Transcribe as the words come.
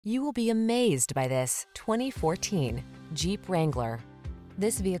You will be amazed by this 2014 Jeep Wrangler.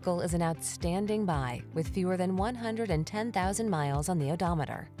 This vehicle is an outstanding buy with fewer than 110,000 miles on the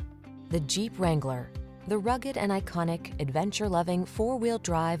odometer. The Jeep Wrangler, the rugged and iconic, adventure-loving four-wheel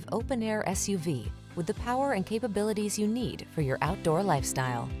drive open-air SUV with the power and capabilities you need for your outdoor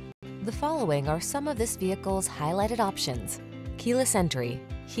lifestyle. The following are some of this vehicle's highlighted options: keyless entry,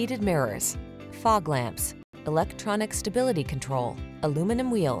 heated mirrors, fog lamps, electronic stability control, aluminum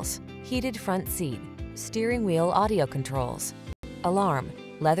wheels, heated front seat, steering wheel audio controls, alarm,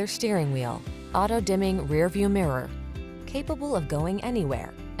 leather steering wheel, auto-dimming rear-view mirror. Capable of going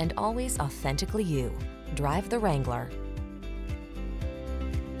anywhere and always authentically you. Drive the Wrangler.